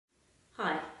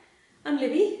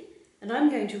Libby, and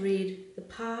I'm going to read The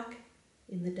Park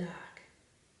in the Dark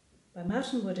by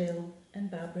Martin Waddell and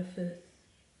Barbara Firth.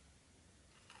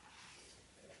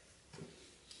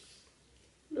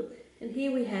 Look, and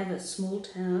here we have a small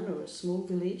town or a small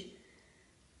village.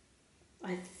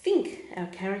 I think our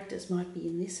characters might be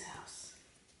in this house.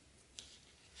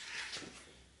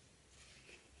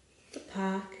 The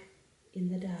Park in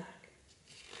the Dark.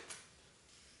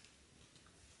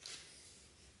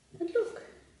 And look,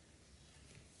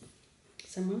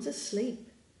 someone's asleep,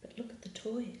 but look at the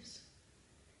toys.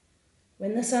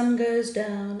 When the sun goes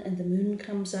down and the moon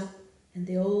comes up and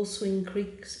the old swing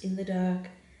creaks in the dark,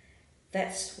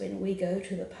 that's when we go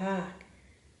to the park.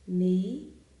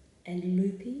 Me and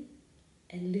Loopy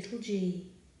and Little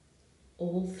G,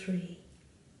 all three.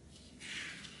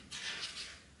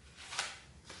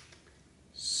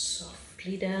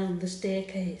 Softly down the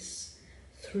staircase,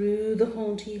 through the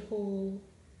haunty hall,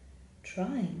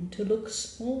 trying to look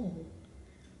small.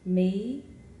 Me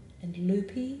and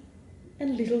Loopy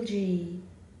and Little G,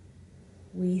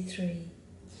 we three.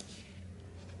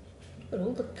 Look at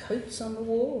all the coats on the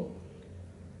wall.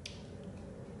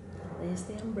 There's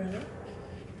the umbrella.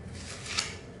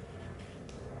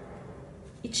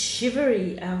 It's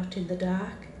shivery out in the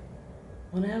dark,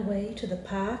 on our way to the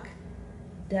park,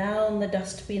 down the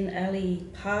dustbin alley,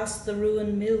 past the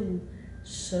ruined mill,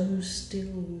 so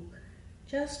still,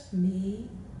 just me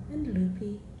and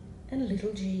Loopy and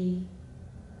Little G,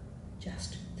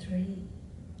 just three.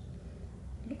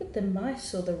 Look at the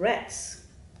mice or the rats.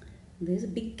 There's a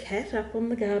big cat up on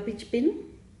the garbage bin.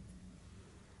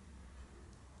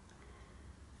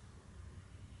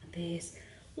 And there's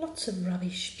lots of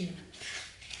rubbish bin.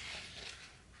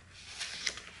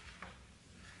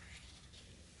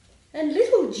 And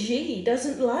Little G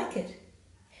doesn't like it.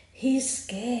 He's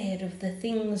scared of the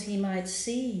things he might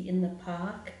see in the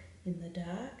park in the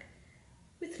dark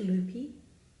with Loopy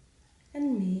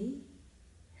and me.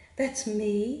 That's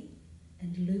me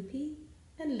and Loopy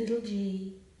and Little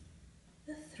G,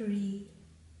 the three.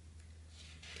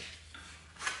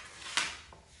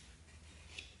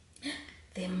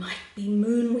 There might be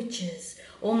moon witches,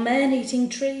 or man-eating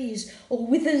trees, or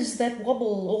withers that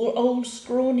wobble, or old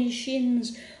scrawny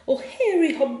shins, or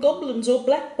hairy hobgoblins, or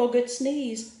black boggarts'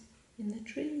 knees in the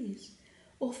trees,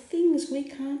 or things we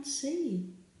can't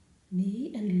see.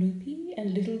 Me and Loopy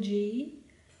and Little G,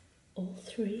 all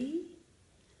three.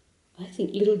 I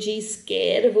think Little G's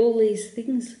scared of all these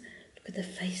things. Look at the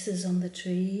faces on the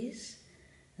trees,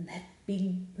 and that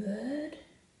big bird,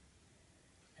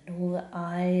 and all the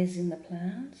eyes in the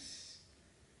plants.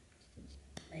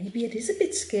 Maybe it is a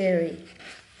bit scary.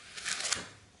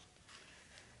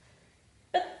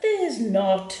 But there's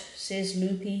not, says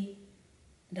Loopy,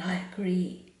 and I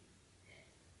agree.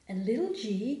 And Little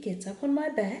G gets up on my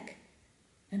back,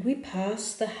 and we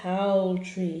pass the howl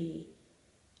tree.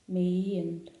 Me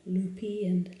and Loopy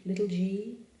and Little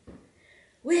G.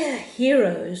 We're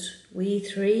heroes, we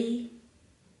three.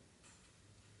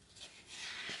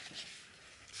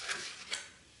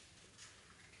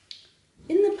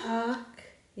 In the park,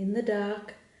 in the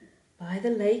dark, by the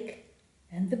lake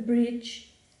and the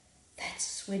bridge,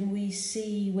 that's when we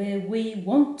see where we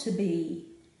want to be.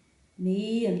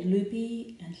 Me and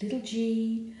Loopy and Little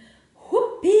G.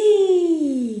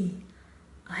 Whoopee!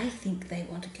 I think they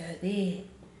want to go there.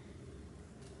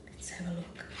 Let's have a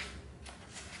look.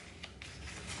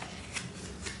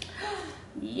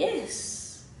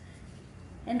 Yes!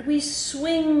 And we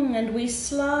swing and we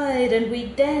slide and we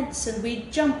dance and we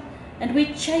jump and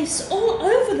we chase all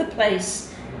over the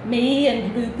place. Me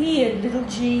and Loopy and Little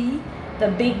G, the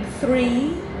big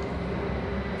three.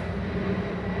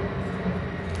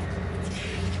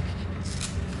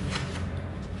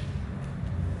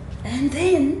 And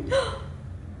then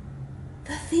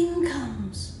the thing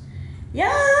comes.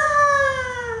 Yeah!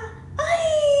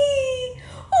 Aye!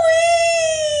 Whee!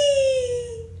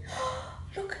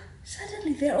 Look,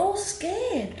 suddenly they're all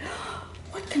scared.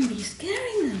 What can be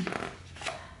scaring them?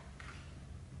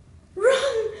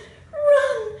 Run!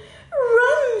 Run!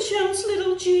 Run! Shouts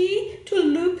Little G to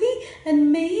Loopy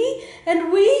and me,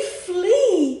 and we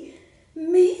flee.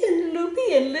 Me and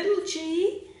Loopy and Little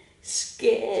G,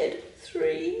 scared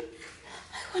three.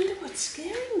 I wonder what's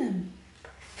scaring them.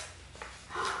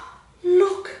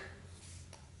 Look,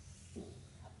 a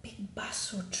big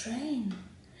bus or train.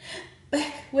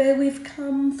 Back where we've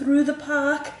come through the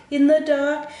park in the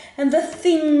dark, and the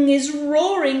thing is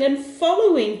roaring and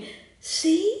following.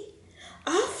 See?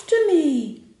 After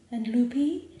me and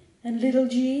Loopy and Little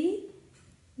G,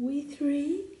 we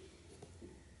three.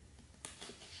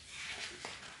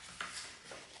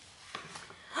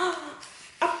 Up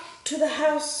to the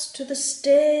house, to the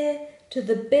stair, to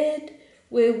the bed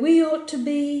where we ought to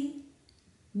be,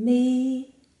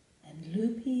 me and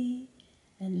Loopy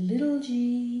and little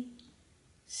G,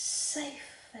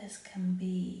 safe as can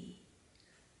be,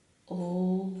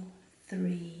 all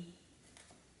three.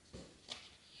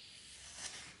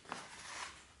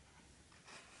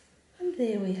 And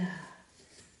there we are,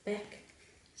 back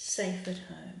safe at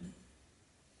home.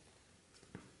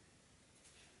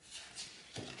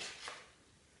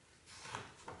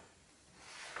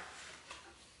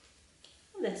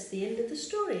 Well, that's the end of the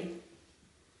story.